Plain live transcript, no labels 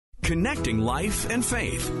Connecting life and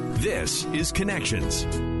faith. This is Connections.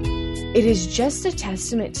 It is just a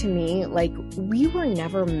testament to me, like, we were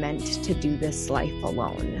never meant to do this life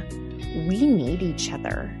alone. We need each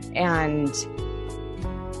other, and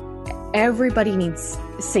everybody needs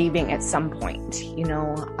saving at some point, you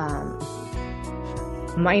know.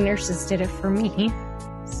 My nurses did it for me.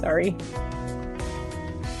 Sorry.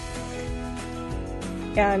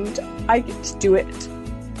 And I get to do it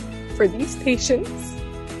for these patients,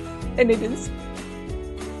 and it is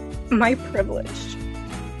my privilege.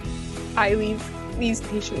 I leave these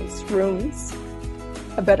patients' rooms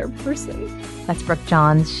a better person. That's Brooke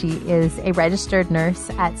Johns. She is a registered nurse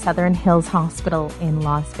at Southern Hills Hospital in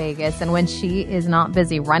Las Vegas. And when she is not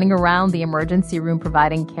busy running around the emergency room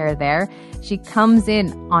providing care there, she comes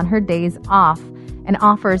in on her days off and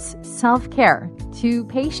offers self-care to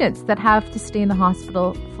patients that have to stay in the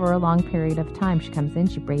hospital for a long period of time. She comes in,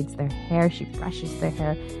 she braids their hair, she brushes their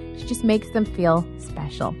hair. She just makes them feel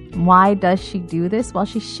special. Why does she do this? Well,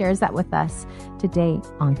 she shares that with us today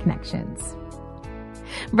on Connections.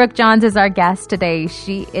 Brooke Johns is our guest today.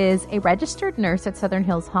 She is a registered nurse at Southern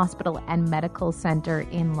Hills Hospital and Medical Center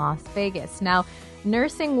in Las Vegas. Now,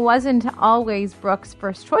 nursing wasn't always Brooke's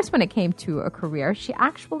first choice when it came to a career. She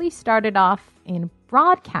actually started off in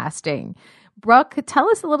broadcasting. Brooke, tell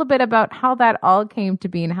us a little bit about how that all came to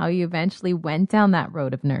be and how you eventually went down that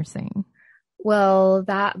road of nursing. Well,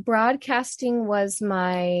 that broadcasting was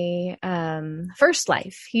my first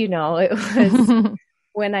life. You know, it was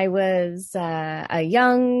when I was a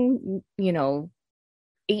young,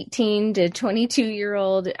 18 to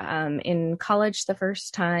 22-year-old in college the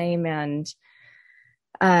first time, and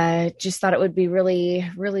just thought it would be really,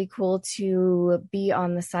 really cool to be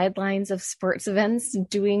on the sidelines of sports events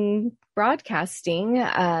doing broadcasting.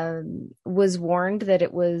 Was warned that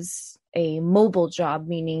it was a mobile job,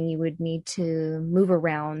 meaning you would need to move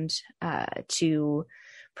around to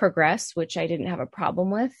progress, which I didn't have a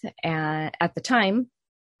problem with at the time.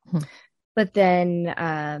 But then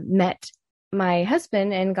met my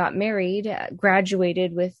husband and got married,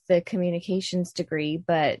 graduated with the communications degree,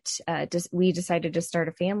 but we decided to start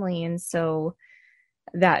a family. And so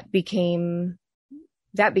that became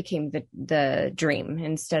the dream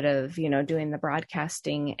instead of, doing the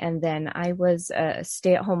broadcasting. And then I was a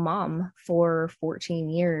stay-at-home mom for 14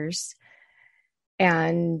 years.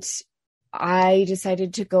 And I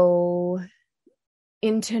decided to go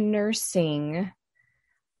into nursing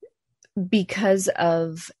because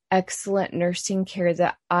of excellent nursing care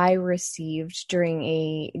that I received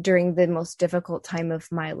during the most difficult time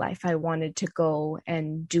of my life. I wanted to go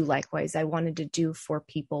and do likewise. I wanted to do for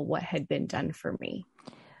people what had been done for me.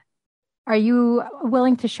 Are you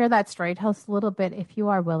willing to share that story? Tell us a little bit, if you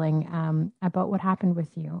are willing, about what happened with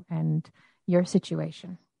you and your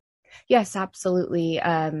situation. Yes, absolutely.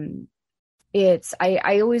 I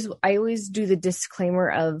always do the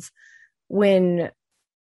disclaimer of when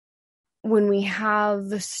we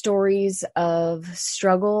have stories of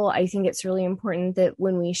struggle, I think it's really important that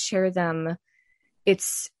when we share them,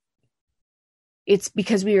 it's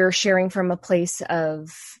because we are sharing from a place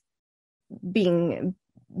of being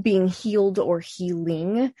healed or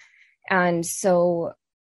healing. And so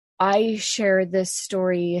I share this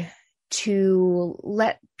story to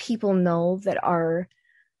let people know that are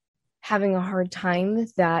having a hard time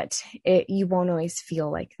that you won't always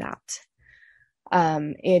feel like that.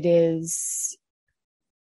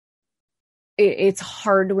 It's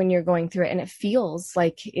hard when you're going through it, and it feels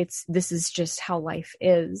like this is just how life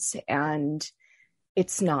is, and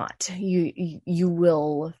it's not. You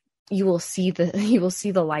will see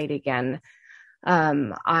the light again.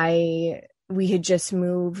 We had just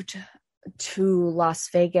moved to Las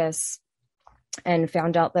Vegas and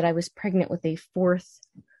found out that I was pregnant with a fourth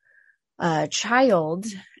child,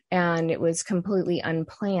 and it was completely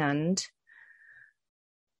unplanned.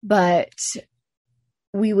 But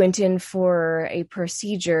we went in for a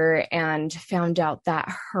procedure and found out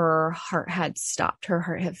that her heart had stopped. Her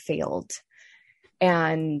heart had failed.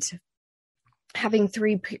 And having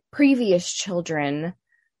three previous children,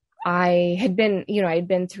 I had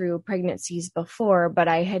been through pregnancies before, but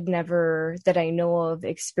I had never, that I know of,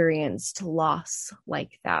 experienced loss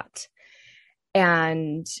like that.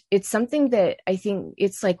 And it's something that I think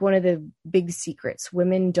it's like one of the big secrets.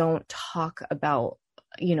 Women don't talk about,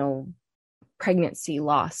 pregnancy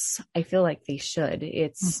loss. I feel like they should.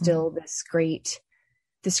 It's still this great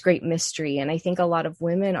mystery. And I think a lot of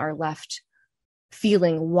women are left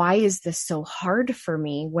feeling, why is this so hard for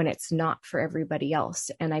me when it's not for everybody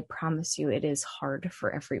else? And I promise you, it is hard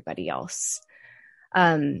for everybody else.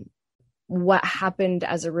 What happened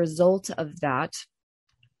as a result of that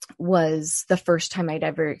was the first time I'd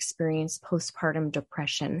ever experienced postpartum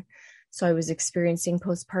depression. So I was experiencing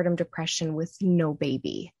postpartum depression with no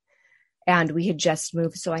baby. And we had just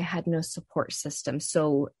moved, so I had no support system.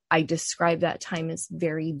 So I describe that time as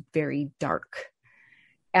very, very dark.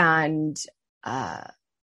 And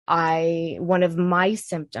one of my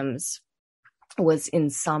symptoms was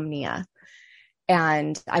insomnia.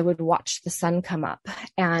 And I would watch the sun come up.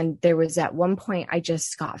 And there was at one point, I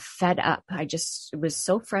just got fed up. I just was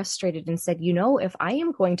so frustrated and said, if I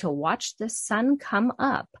am going to watch the sun come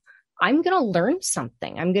up, I'm going to learn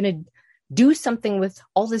something. I'm going to do something with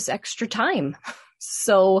all this extra time.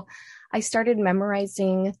 So I started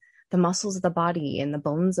memorizing the muscles of the body and the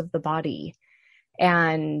bones of the body.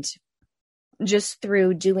 And just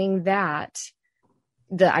through doing that,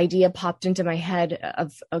 the idea popped into my head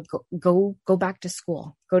of go back to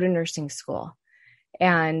school, go to nursing school.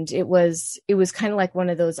 And it was kind of like one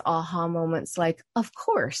of those aha moments, like, of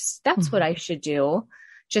course, that's what I should do.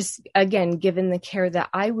 Just again, given the care that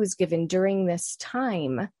I was given during this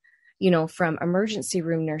time, from emergency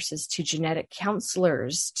room nurses to genetic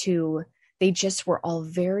counselors they just were all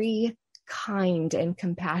very kind and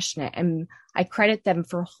compassionate. And I credit them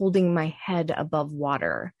for holding my head above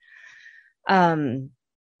water.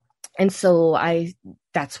 And so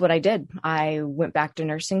that's what I did. I went back to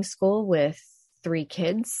nursing school with 3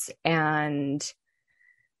 kids and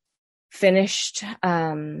finished,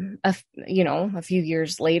 a few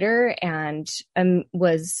years later, and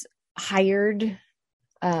was hired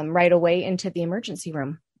right away into the emergency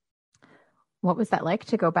room. What was that like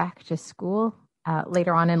to go back to school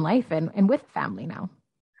later on in life and with family now?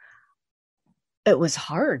 It was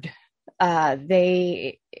hard.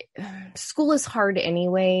 School is hard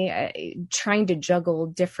anyway. Trying to juggle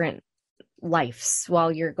different lives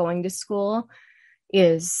while you're going to school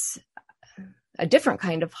is a different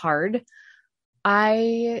kind of hard.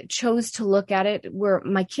 I chose to look at it where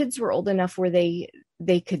my kids were old enough where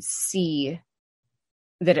they could see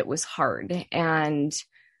that it was hard. And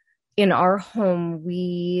in our home,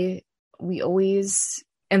 we always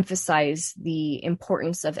emphasize the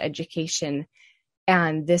importance of education.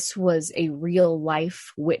 And this was a real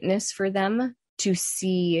life witness for them to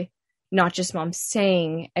see not just mom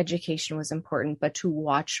saying education was important, but to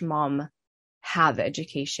watch mom have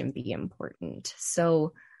education be important.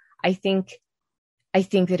 So I think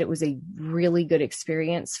that it was a really good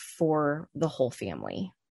experience for the whole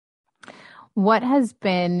family. What has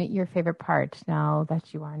been your favorite part now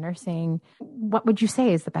that you are nursing? What would you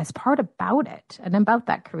say is the best part about it and about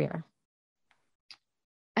that career?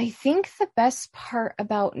 I think the best part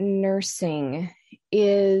about nursing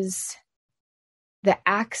is the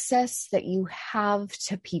access that you have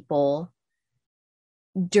to people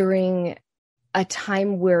during a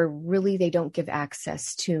time where really they don't give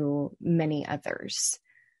access to many others.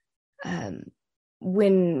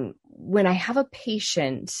 When I have a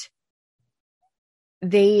patient,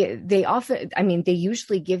 they often, they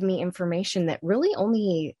usually give me information that really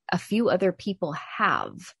only a few other people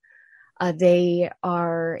have. They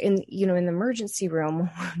are in the emergency room.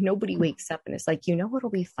 Nobody wakes up and is like, what'll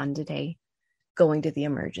be fun today? Going to the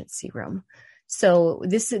emergency room. So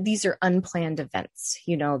these are unplanned events.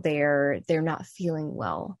 They're not feeling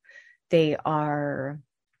well. They are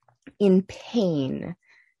in pain.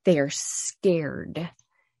 They are scared.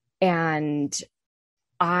 And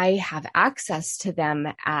I have access to them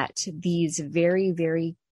at these very,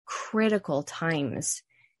 very critical times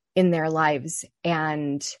in their lives.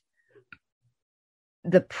 And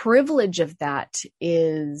the privilege of that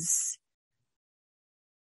is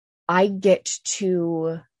I get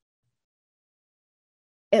to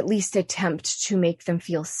at least attempt to make them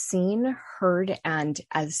feel seen, heard, and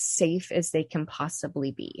as safe as they can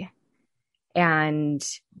possibly be. And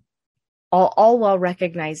all while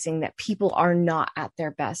recognizing that people are not at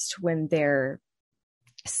their best when they're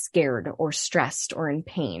scared or stressed or in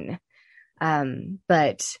pain.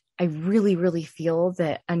 But I really, really feel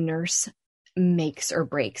that a nurse makes or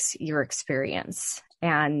breaks your experience,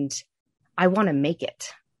 and I want to make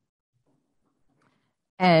it.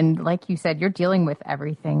 And like you said, you're dealing with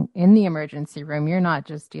everything in the emergency room. You're not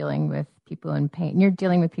just dealing with people in pain. You're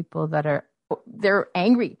dealing with people they're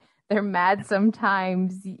angry. They're mad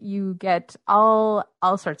sometimes. You get all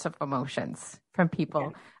sorts of emotions from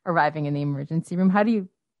people arriving in the emergency room. How do you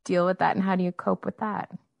deal with that, and how do you cope with that?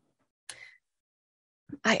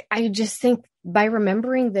 I just think by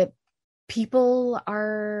remembering that people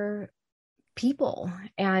are people.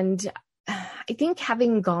 And I think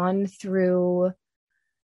having gone through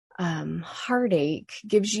heartache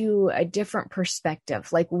gives you a different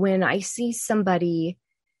perspective. Like when I see somebody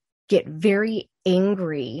get very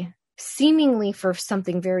angry seemingly for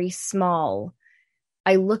something very small,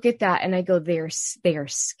 I look at that and I go, they are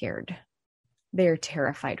scared. They are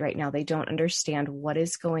terrified right now. They don't understand what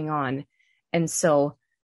is going on. And so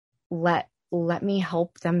let me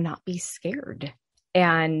help them not be scared.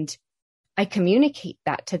 And I communicate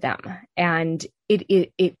that to them, and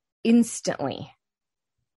it instantly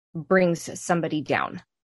brings somebody down.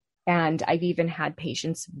 And I've even had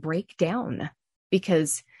patients break down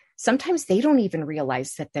because sometimes they don't even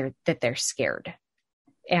realize that they're scared,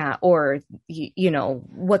 or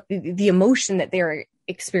what the emotion that they're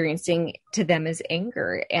experiencing to them is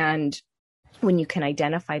anger. And when you can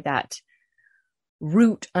identify that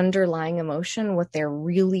root underlying emotion, what they're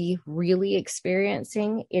really, really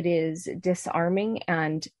experiencing, it is disarming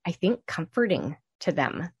and I think comforting to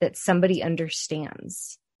them that somebody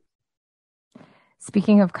understands.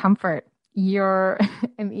 Speaking of comfort, you're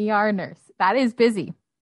an ER nurse. That is busy,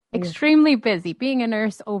 extremely busy. Being a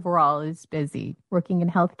nurse overall is busy. Working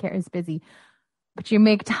in healthcare is busy, but you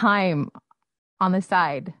make time on the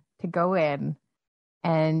side to go in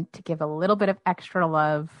and to give a little bit of extra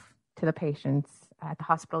love to the patients at the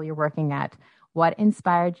hospital you're working at. What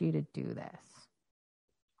inspired you to do this?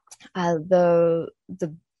 The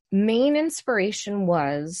main inspiration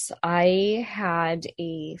was I had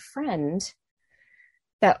a friend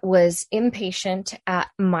that was inpatient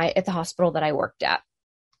at the hospital that I worked at.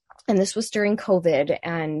 And this was during COVID,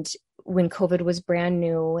 and when COVID was brand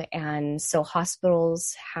new. And so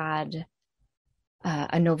hospitals had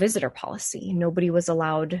a no visitor policy. Nobody was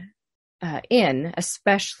allowed in,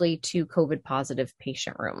 especially to COVID positive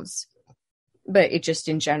patient rooms. But it just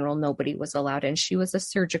in general, nobody was allowed in. She was a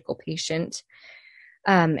surgical patient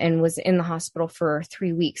and was in the hospital for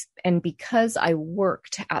 3 weeks. And because I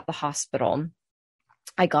worked at the hospital,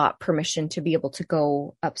 I got permission to be able to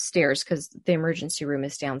go upstairs because the emergency room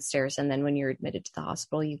is downstairs. And then when you're admitted to the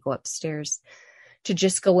hospital, you go upstairs to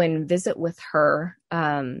just go in and visit with her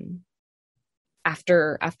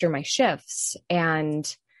after my shifts.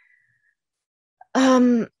 And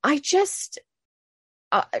I just,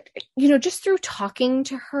 just through talking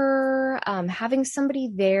to her, having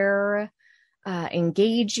somebody there,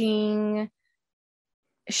 engaging,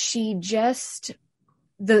 she just,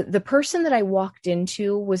 the person that I walked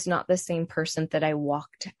into was not the same person that I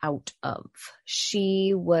walked out of.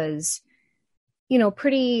 She was,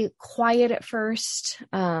 pretty quiet at first,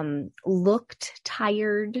 looked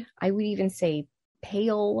tired. I would even say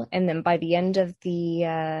pale. And then by the end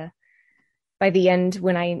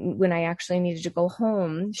when I actually needed to go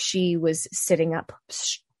home, she was sitting up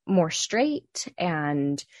more straight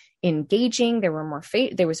and engaging. There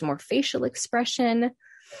was more facial expression,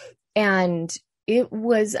 and it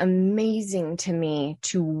was amazing to me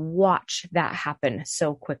to watch that happen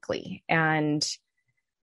so quickly. And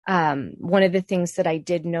one of the things that I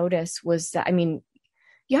did notice was that, you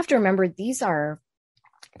have to remember these are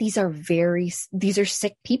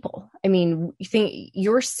sick people. You think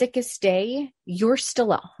your sickest day, you're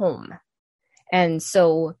still at home. And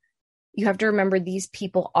so you have to remember these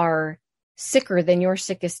people are sicker than your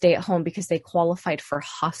sickest day at home because they qualified for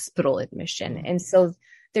hospital admission. And so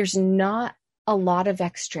there's not a lot of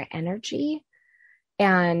extra energy,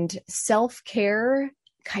 and self-care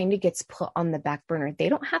kind of gets put on the back burner. They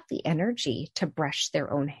don't have the energy to brush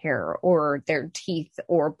their own hair or their teeth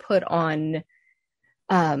or put on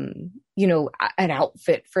an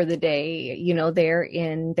outfit for the day. They're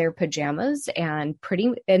in their pajamas and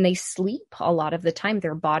they sleep a lot of the time.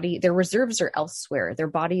 Their reserves are elsewhere. Their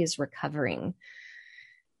body is recovering.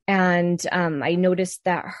 And I noticed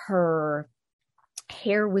that her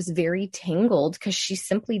hair was very tangled because she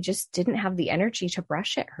simply just didn't have the energy to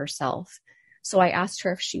brush it herself. So I asked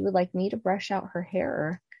her if she would like me to brush out her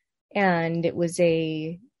hair. And it was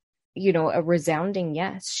a resounding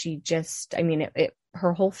yes. She just,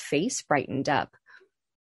 her whole face brightened up.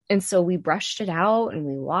 And so we brushed it out and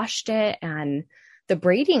we washed it, and the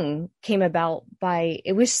braiding came about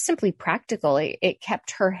it was simply practical. It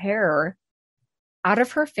kept her hair out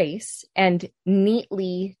of her face and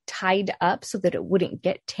neatly tied up so that it wouldn't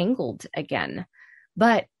get tangled again.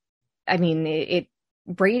 But it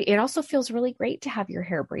also feels really great to have your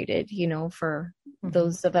hair braided, for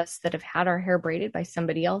those of us that have had our hair braided by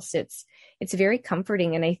somebody else. It's very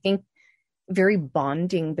comforting, and I think very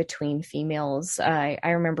bonding between females. I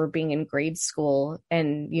remember being in grade school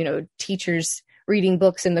and, teachers reading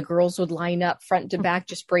books, and the girls would line up front to back,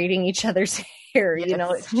 just braiding each other's hair.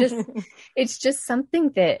 Yes. It's just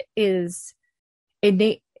something that is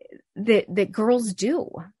innate that girls do.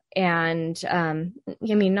 And,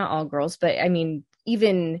 not all girls, but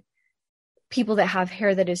even people that have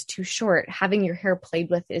hair that is too short, having your hair played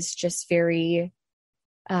with is just very,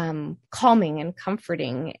 calming and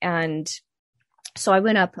comforting. And so I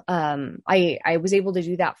went up, I was able to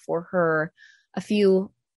do that for her a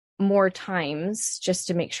few more times just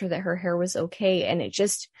to make sure that her hair was okay. And it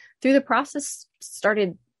just, through the process,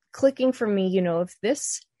 started clicking for me,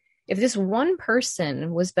 if this one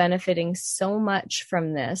person was benefiting so much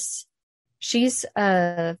from this, she's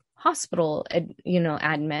a hospital,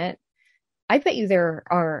 admit. I bet you there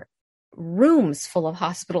are rooms full of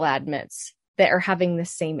hospital admits that are having the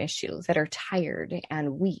same issue, that are tired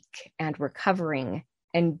and weak and recovering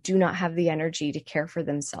and do not have the energy to care for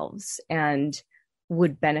themselves and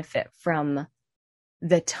would benefit from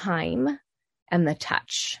the time and the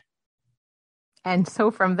touch. And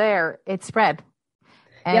so from there, it spread.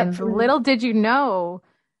 And little did you know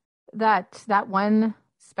that one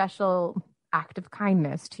special act of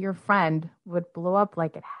kindness to your friend would blow up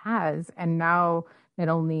like it has. And now not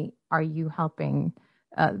only are you helping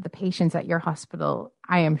the patients at your hospital,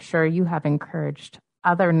 I am sure you have encouraged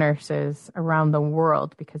other nurses around the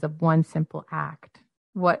world because of one simple act.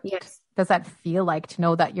 What does that feel like to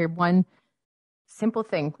know that your one simple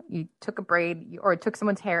thing, you took a braid or took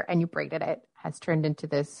someone's hair and you braided it, has turned into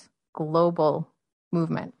this global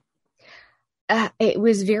movement? It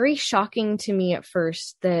was very shocking to me at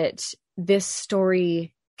first that this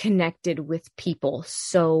story connected with people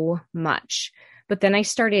so much. But then I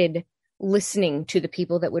started listening to the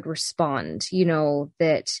people that would respond,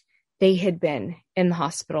 that they had been in the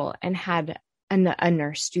hospital and had a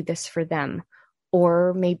nurse do this for them,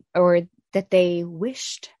 or that they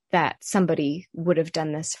wished that somebody would have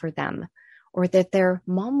done this for them, or that their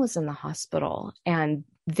mom was in the hospital and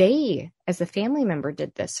they, as a family member,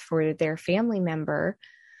 did this for their family member.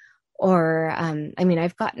 Or,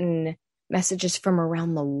 I've gotten messages from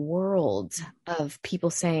around the world of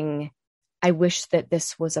people saying, I wish that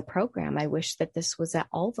this was a program. I wish that this was at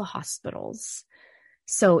all the hospitals.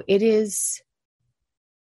 So it is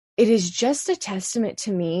just a testament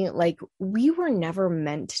to me. Like, we were never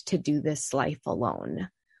meant to do this life alone.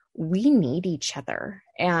 We need each other,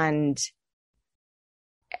 and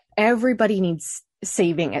everybody needs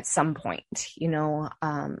saving at some point.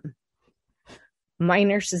 My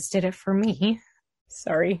nurses did it for me.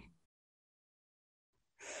 Sorry.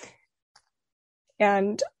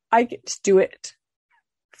 And I get to do it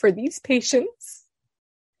for these patients,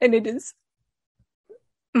 and it is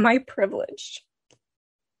my privilege.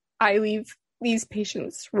 I leave these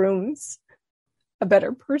patients' rooms a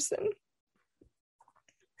better person.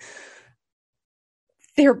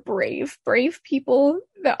 They're brave people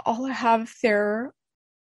that all have their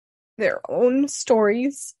own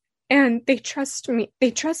stories, and they trust me.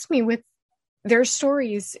 They trust me with their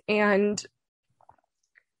stories, and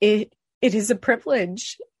it is a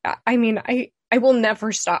privilege. I will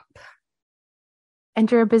never stop.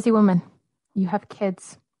 And you're a busy woman. You have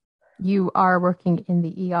kids. You are working in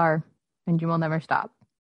the ER, and you will never stop.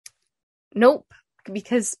 Nope,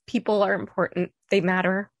 because people are important. They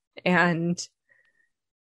matter. And,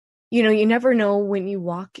 you never know when you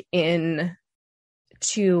walk in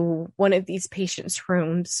to one of these patients'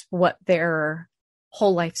 rooms what their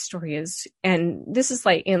whole life story is. And this is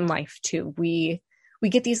like in life too. We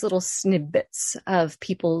get these little snippets of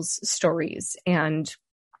people's stories, and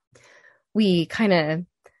we kind of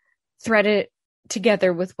thread it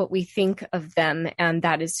together with what we think of them, and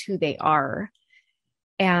that is who they are.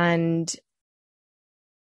 And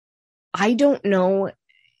I don't know,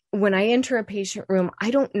 when I enter a patient room,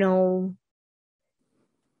 I don't know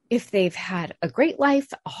if they've had a great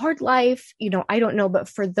life, a hard life, I don't know. But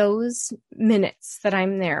for those minutes that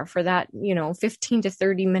I'm there, for that, 15 to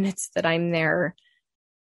 30 minutes that I'm there,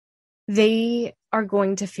 they are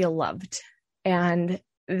going to feel loved. And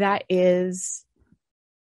that is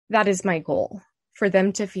my goal, for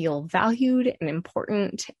them to feel valued and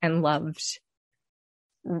important and loved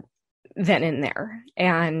then and there.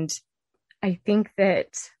 And I think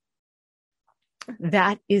that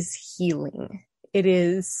is healing. It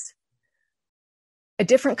is a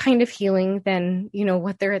different kind of healing than,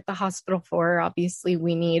 what they're at the hospital for. Obviously,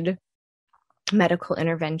 we need medical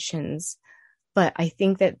interventions, but I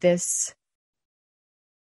think that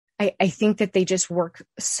I think that they just work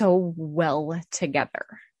so well together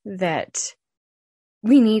that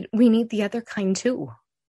we need the other kind too.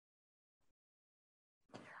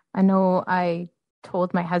 I know I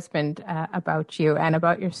told my husband about you and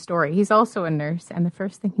about your story. He's also a nurse, and the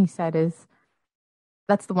first thing he said is,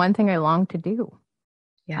 that's the one thing I long to do.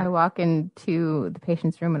 Yeah. I walk into the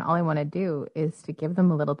patient's room and all I want to do is to give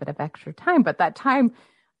them a little bit of extra time, but that time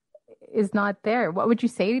is not there. What would you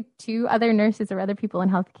say to other nurses or other people in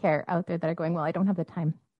healthcare out there that are going, well, I don't have the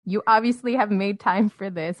time? You obviously have made time for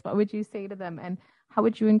this. What would you say to them? And how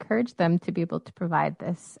would you encourage them to be able to provide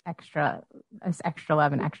this extra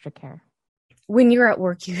love and extra care? When you're at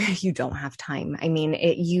work, you don't have time. I mean,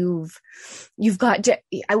 you've got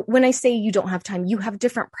when I say you don't have time, you have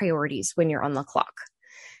different priorities when you're on the clock,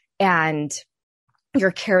 and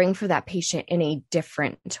you're caring for that patient in a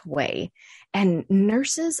different way. And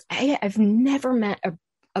nurses, I've never met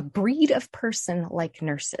a breed of person like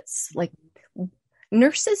nurses. Like,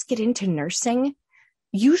 nurses get into nursing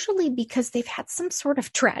usually because they've had some sort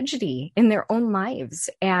of tragedy in their own lives,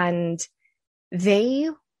 and they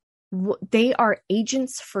are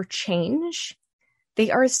agents for change.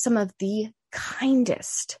 They are some of the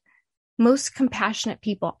kindest, most compassionate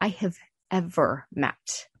people I have ever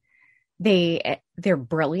met. They're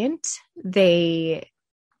brilliant. They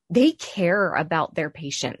care about their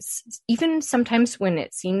patients, even sometimes when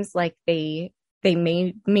it seems like they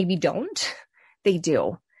maybe don't. They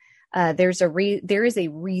do. There is a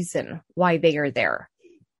reason why they are there.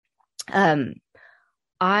 I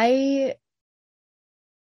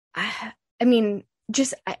mean,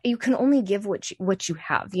 just, you can only give what you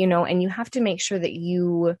have, and you have to make sure that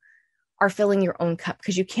you are filling your own cup,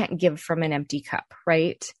 because you can't give from an empty cup,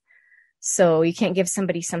 right? So you can't give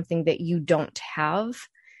somebody something that you don't have.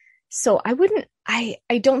 So I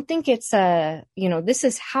don't think it's this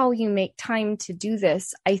is how you make time to do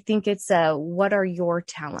this. I think it's what are your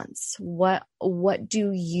talents? What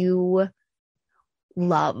do you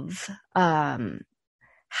love? How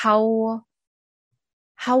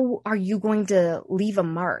are you going to leave a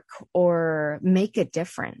mark or make a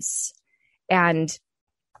difference? And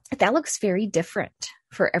that looks very different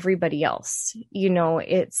for everybody else.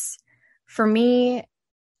 It's, for me,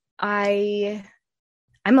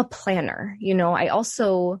 I'm a planner. I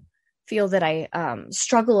also feel that I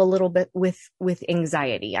struggle a little bit with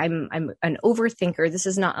anxiety. I'm an overthinker. This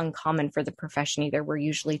is not uncommon for the profession either. We're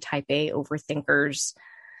usually type A overthinkers.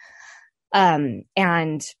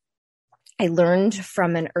 And I learned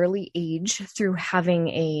from an early age through having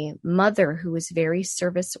a mother who was very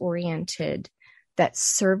service oriented that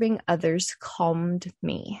serving others calmed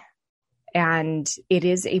me. And it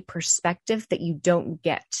is a perspective that you don't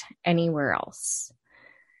get anywhere else.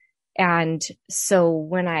 And so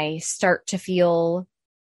when I start to feel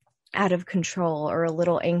out of control or a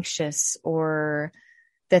little anxious, or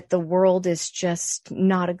that the world is just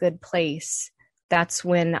not a good place, that's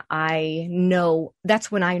when I know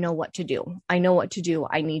what to do. I know what to do.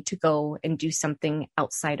 I need to go and do something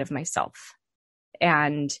outside of myself.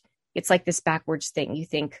 And it's like this backwards thing. You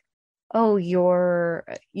think, oh, you're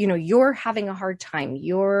having a hard time.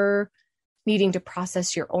 You're needing to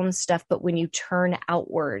process your own stuff. But when you turn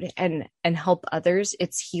outward and help others,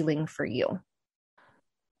 it's healing for you.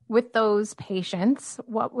 With those patients,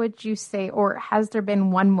 what would you say, or has there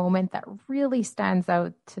been one moment that really stands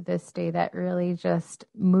out to this day that really just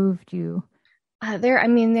moved you? There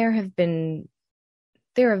have been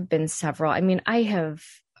several. I mean, I have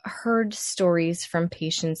heard stories from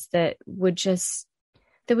patients that would just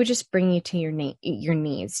bring you to your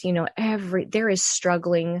knees. There is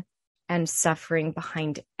struggling and suffering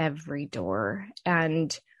behind every door,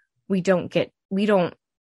 and we don't get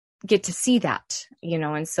to see that,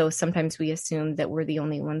 and so sometimes we assume that we're the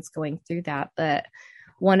only ones going through that. But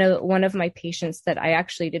one of my patients that I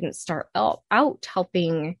actually didn't start out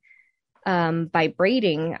helping by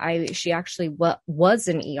braiding, she actually was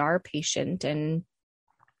an ER patient, and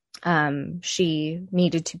she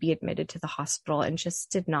needed to be admitted to the hospital and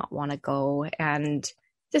just did not want to go. And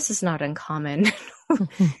this is not uncommon.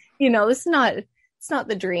 It's not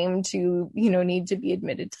the dream to, need to be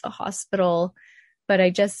admitted to the hospital. But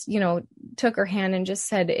I just, took her hand and just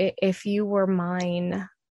said, if you were mine,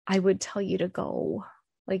 I would tell you to go.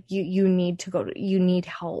 Like, you need to go, you need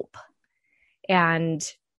help. And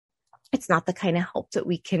it's not the kind of help that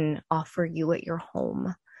we can offer you at your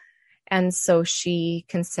home. And so she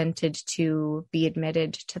consented to be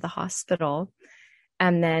admitted to the hospital.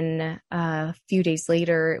 And then a few days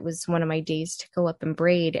later, it was one of my days to go up and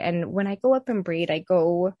braid. And when I go up and braid, I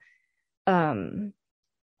go to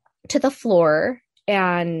the floor,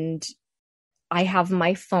 and I have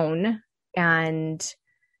my phone, and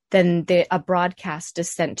then a broadcast is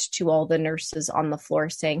sent to all the nurses on the floor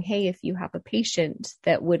saying, hey, if you have a patient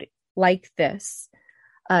that would like this,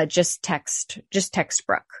 just text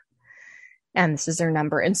Brooke. And this is her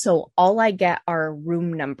number. And so all I get are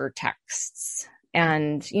room number texts.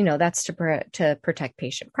 And, that's to protect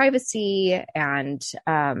patient privacy. And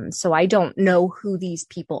so I don't know who these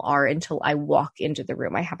people are until I walk into the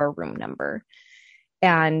room. I have a room number.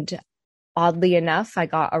 And oddly enough, I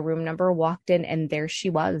got a room number, walked in, and there she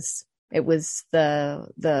was. It was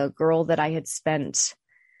the girl that I had spent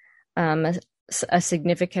a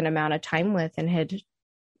significant amount of time with and had,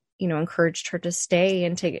 encouraged her to stay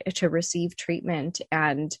and to receive treatment.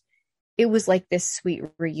 And it was like this sweet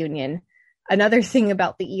reunion. Another thing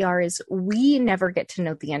about the ER is we never get to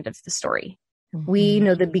know the end of the story. Mm-hmm. We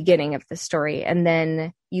know the beginning of the story, and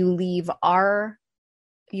then you leave our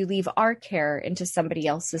care into somebody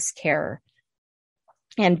else's care.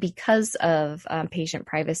 And because of patient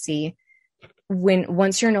privacy,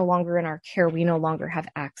 once you're no longer in our care, we no longer have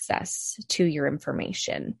access to your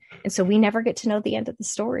information. And so we never get to know the end of the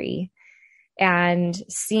story. And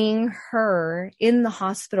seeing her in the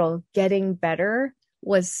hospital getting better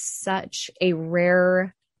was such a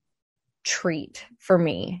rare treat for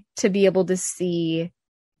me, to be able to see,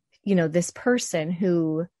 this person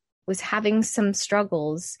who was having some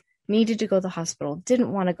struggles, needed to go to the hospital,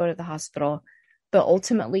 didn't want to go to the hospital, but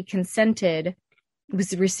ultimately consented,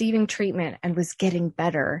 was receiving treatment and was getting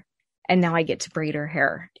better. And now I get to braid her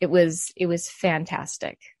hair. It was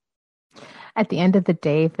fantastic. At the end of the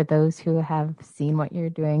day, for those who have seen what you're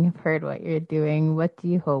doing, have heard what you're doing, what do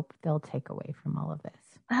you hope they'll take away from all of this?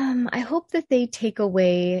 I hope that they take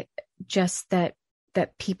away just that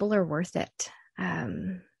people are worth it.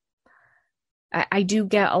 I do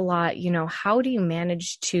get a lot, how do you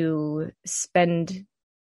manage to spend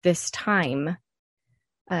this time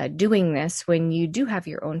doing this when you do have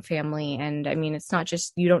your own family? And I mean, it's not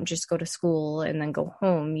just, you don't just go to school and then go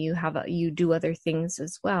home. You do other things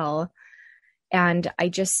as well. And I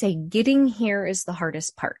just say getting here is the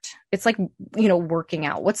hardest part. It's like, working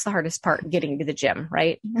out. What's the hardest part? Getting to the gym,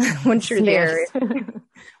 right? Once you're there,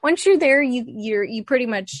 you pretty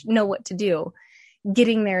much know what to do.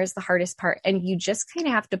 Getting there is the hardest part. And you just kind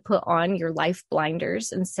of have to put on your life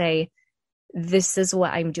blinders and say, this is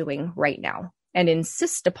what I'm doing right now, and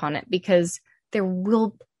insist upon it, because there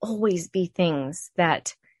will always be things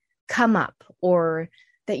that come up or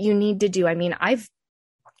that you need to do. I mean, I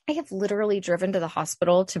have literally driven to the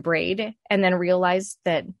hospital to braid and then realized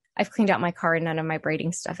that I've cleaned out my car and none of my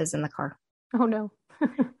braiding stuff is in the car. Oh no.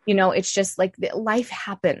 It's just like life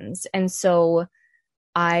happens. And so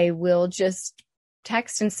I will just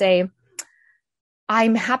text and say,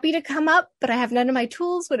 I'm happy to come up, but I have none of my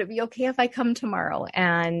tools. Would it be okay if I come tomorrow?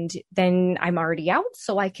 And then I'm already out,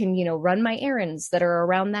 so I can, run my errands that are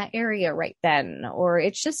around that area right then. Or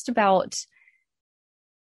it's just about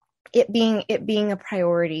it being a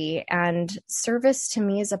priority, and service to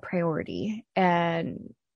me is a priority.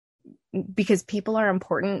 And because people are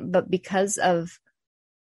important, but because of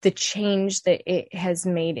the change that it has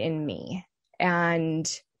made in me. And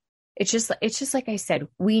it's just like I said,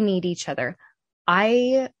 we need each other.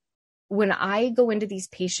 When I go into these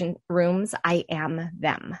patient rooms, I am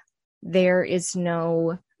them. There is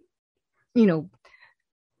no,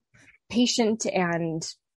 patient and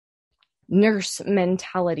nurse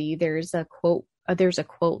mentality. There's a quote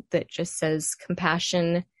that just says,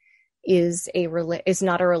 compassion is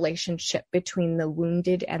not a relationship between the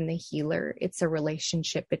wounded and the healer. It's a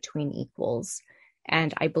relationship between equals.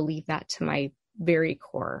 And I believe that to my very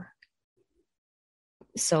core.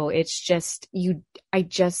 So it's just, you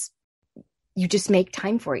just make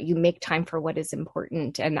time for it. You make time for what is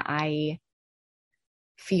important. And I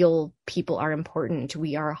feel people are important.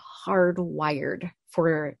 We are hardwired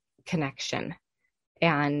for connection.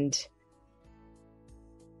 And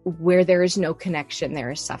where there is no connection,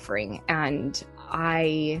 there is suffering. And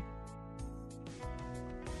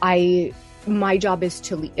my job is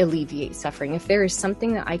to alleviate suffering. If there is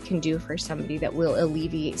something that I can do for somebody that will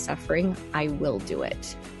alleviate suffering, I will do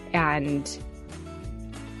it. And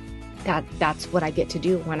that's what I get to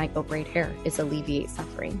do when I go braid hair, is alleviate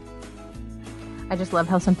suffering. I just love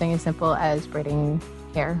how something as simple as braiding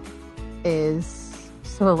hair is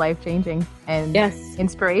so life-changing and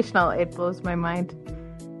inspirational. It blows my mind.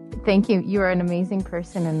 Thank you. You are an amazing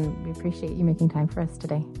person, and we appreciate you making time for us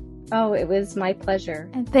today. Oh, it was my pleasure.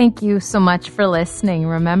 And thank you so much for listening.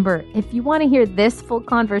 Remember, if you want to hear this full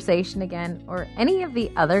conversation again, or any of the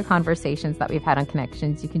other conversations that we've had on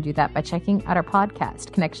Connections, you can do that by checking out our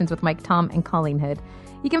podcast, Connections with Mike Tom and Colleen Hood.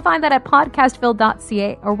 You can find that at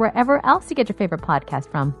podcastville.ca or wherever else you get your favorite podcast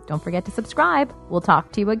from. Don't forget to subscribe. We'll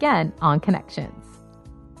talk to you again on Connections.